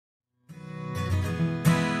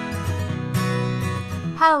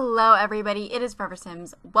Hello everybody, it is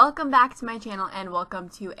ForeverSims. Welcome back to my channel and welcome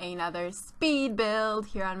to another speed build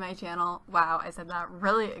here on my channel. Wow, I said that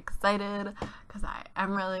really excited because I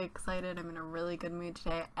am really excited. I'm in a really good mood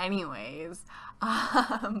today. Anyways,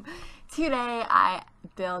 today I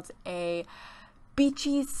built a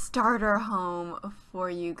Beachy starter home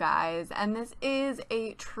for you guys, and this is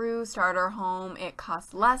a true starter home. It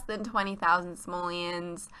costs less than 20,000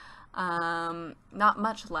 simoleons. Not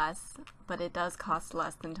much less, but it does cost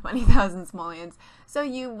less than 20,000 simoleons, so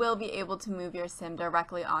you will be able to move your sim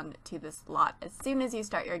directly onto this lot as soon as you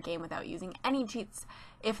start your game without using any cheats,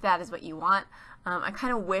 if that is what you want. I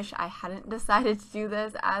kind of wish I hadn't decided to do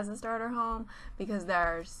this as a starter home because there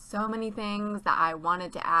are so many things that I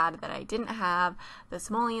wanted to add that I didn't have the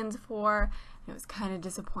simoleons for. It was kind of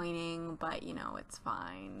disappointing, but you know, it's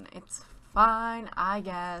fine. It's fine, I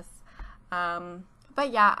guess.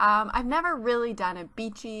 But yeah, I've never really done a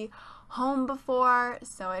beachy home before,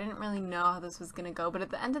 so I didn't really know how this was going to go. But at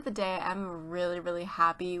the end of the day, I'm really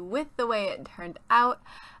happy with the way it turned out.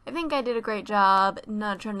 I think I did a great job.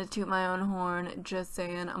 Not trying to toot my own horn, just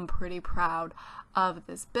saying I'm pretty proud of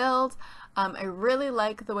this build. I really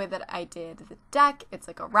like the way that I did the deck. It's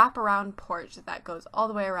like a wraparound porch that goes all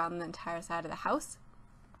the way around the entire side of the house.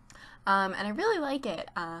 And I really like it.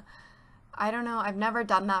 I don't know, I've never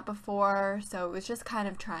done that before, so it was just kind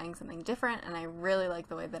of trying something different, and I really like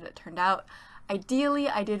the way that it turned out. Ideally,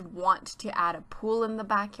 I did want to add a pool in the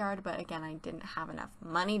backyard, but again, I didn't have enough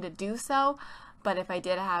money to do so. But if I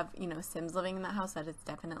did have, you know, Sims living in the house, that is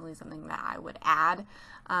definitely something that I would add.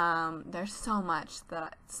 There's so much,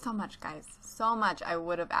 guys, so much I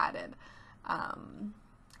would have added.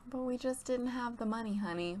 But we just didn't have the money,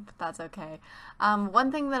 honey, but that's okay.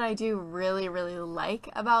 One thing that I do really like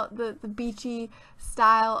about the beachy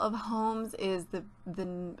style of homes is the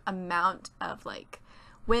amount of like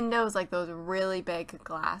windows, like those really big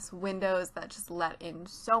glass windows that just let in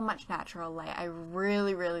so much natural light. I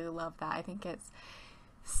really love that. I think it's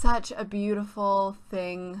such a beautiful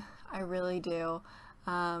thing. I really do.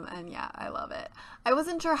 And yeah, I love it. I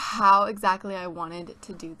wasn't sure how exactly I wanted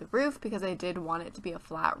to do the roof because I did want it to be a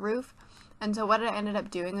flat roof. And so what I ended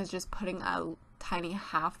up doing is just putting a tiny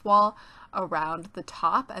half wall around the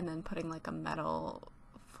top and then putting like a metal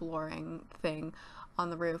flooring thing on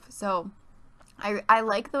the roof. So I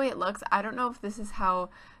like the way it looks. I don't know if this is how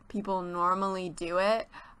people normally do it,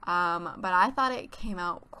 but I thought it came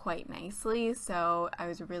out quite nicely. So I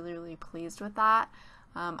was really pleased with that.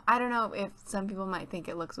 I don't know if some people might think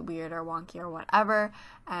it looks weird or wonky or whatever,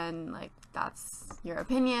 and like that's your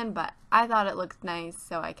opinion, but I thought it looked nice,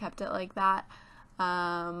 so I kept it like that.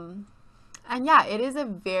 And yeah, it is a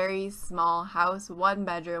very small house, 1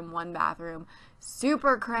 bedroom, 1 bathroom,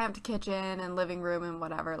 super cramped kitchen and living room and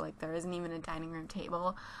whatever, like there isn't even a dining room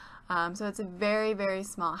table. So it's a very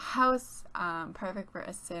small house, perfect for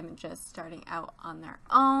a sim just starting out on their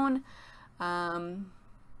own.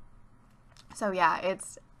 So yeah,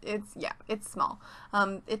 it's small.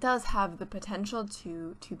 It does have the potential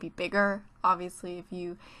to be bigger. Obviously, if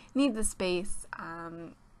you need the space,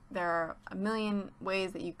 there are a million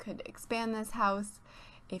ways that you could expand this house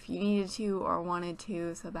if you needed to or wanted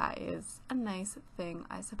to. So that is a nice thing,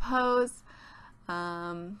 I suppose.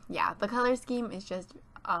 Yeah, the color scheme is just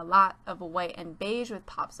a lot of white and beige with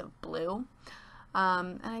pops of blue,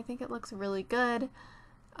 and I think it looks really good.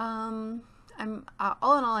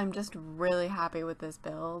 All in all, I'm just really happy with this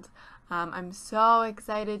build. I'm so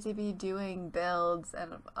excited to be doing builds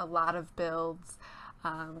and a lot of builds.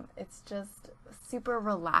 It's just super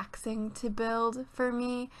relaxing to build for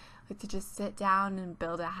me, like to just sit down and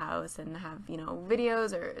build a house and have, you know,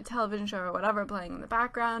 videos or a television show or whatever playing in the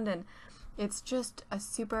background, and it's just a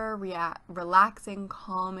super relaxing,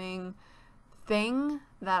 calming thing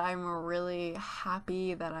that I'm really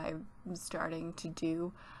happy that I'm starting to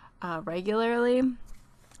do regularly,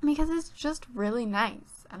 because it's just really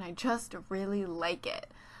nice and I just really like it.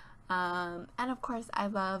 And of course I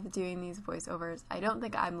love doing these voiceovers. I don't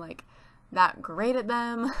think I'm like that great at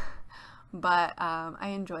them, but I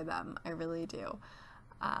enjoy them. I really do.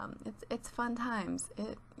 It's fun times.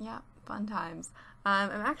 Fun times.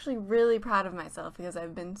 I'm actually really proud of myself because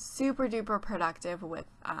I've been super duper productive with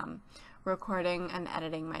recording and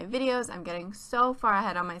editing my videos. I'm getting so far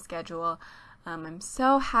ahead on my schedule. I'm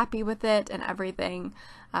so happy with it and everything,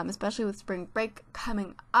 especially with spring break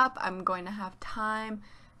coming up. I'm going to have time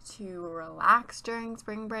to relax during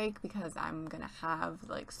spring break because I'm going to have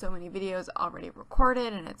like so many videos already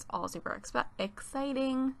recorded and it's all super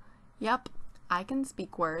exciting. Yep, I can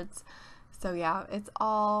speak words. So yeah, it's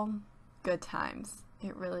all good times.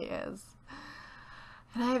 It really is.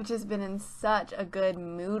 And I have just been in such a good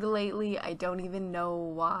mood lately. I don't even know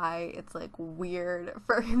why. It's like weird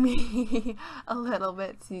for me a little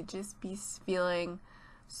bit to just be feeling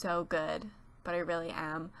so good, but I really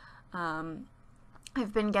am.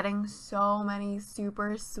 I've been getting so many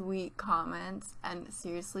super sweet comments, and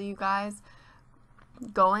seriously, you guys,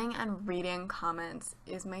 going and reading comments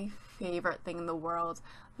is my favorite thing in the world.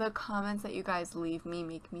 The comments that you guys leave me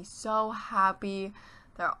make me so happy.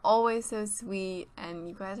 They're always so sweet, and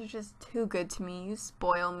you guys are just too good to me. You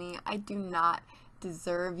spoil me. I do not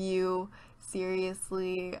deserve you.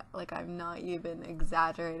 Seriously, like, I'm not even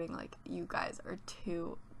exaggerating. Like, you guys are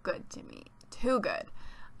too good to me. Too good.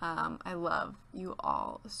 I love you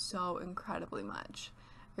all so incredibly much.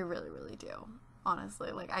 I really, really do.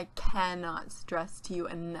 Honestly, like, I cannot stress to you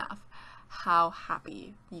enough how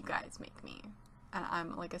happy you guys make me. And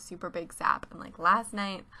I'm like a super big sap. And like last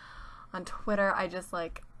night on Twitter, I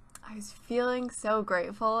was feeling so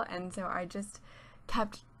grateful, and so I just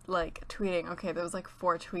kept like tweeting. Okay, there was like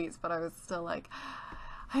 4 tweets, but I was still like,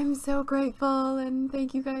 I'm so grateful, and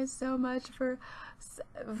thank you guys so much for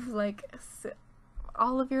like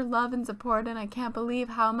all of your love and support, and I can't believe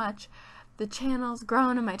how much the channel's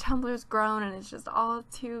grown and my Tumblr's grown, and it's just all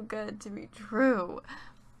too good to be true,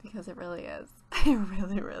 because it really is. It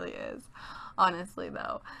really, really is. Honestly,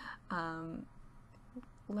 though,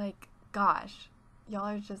 like, gosh, y'all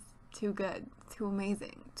are just too good, too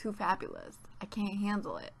amazing, too fabulous. I can't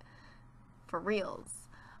handle it. For reals.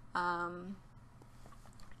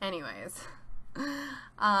 Anyways,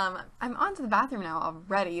 I'm on to the bathroom now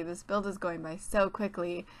already. This build is going by so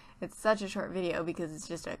quickly. It's such a short video because it's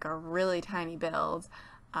just like a really tiny build.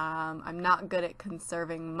 I'm not good at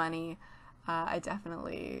conserving money. I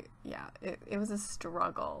definitely, yeah, it was a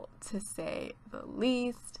struggle, to say the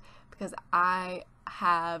least, because I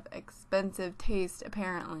have expensive taste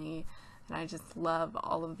apparently, and I just love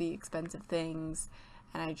all of the expensive things,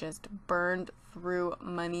 and I just burned through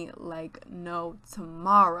money like no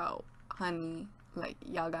tomorrow, honey. Like,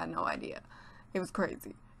 y'all got no idea. It was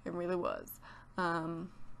crazy. It really was. And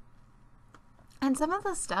some of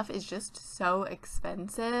the stuff is just so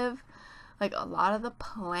expensive. Like, a lot of the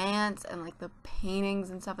plants and like the paintings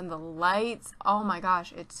and stuff and the lights, oh my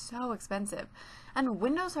gosh, it's so expensive. And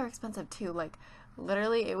windows are expensive too. Like,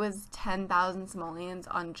 literally it was 10,000 simoleons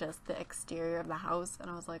on just the exterior of the house, and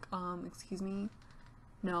I was like, excuse me,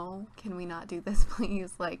 no, can we not do this,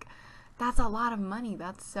 please? Like, that's a lot of money.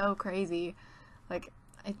 That's so crazy. Like,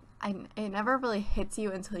 it never really hits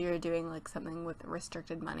you until you're doing like something with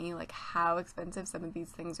restricted money, like how expensive some of these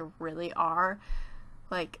things really are.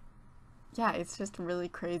 Like, yeah, it's just really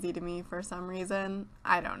crazy to me for some reason.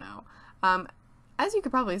 I don't know. As you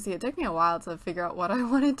could probably see, it took me a while to figure out what I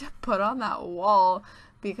wanted to put on that wall,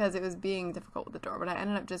 because it was being difficult with the door, but I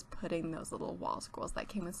ended up just putting those little wall scrolls that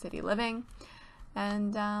came with City Living,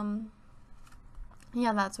 and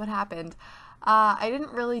yeah, that's what happened. I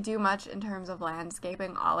didn't really do much in terms of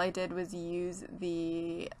landscaping. All I did was use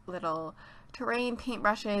the little terrain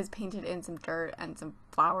paintbrushes, painted in some dirt and some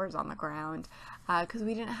flowers on the ground, because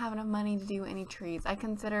we didn't have enough money to do any trees. I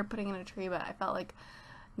considered putting in a tree, but I felt like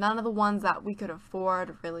none of the ones that we could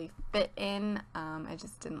afford really fit in. I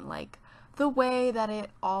just didn't like the way that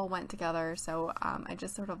it all went together, so I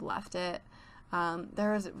just sort of left it.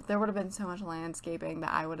 There would have been so much landscaping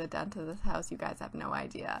that I would have done to this house, you guys have no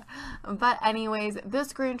idea. But anyways, the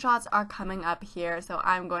screenshots are coming up here, so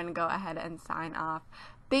I'm going to go ahead and sign off.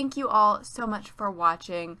 Thank you all so much for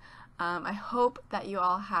watching. I hope that you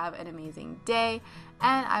all have an amazing day,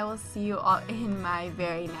 and I will see you all in my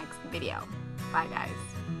very next video. Bye, guys.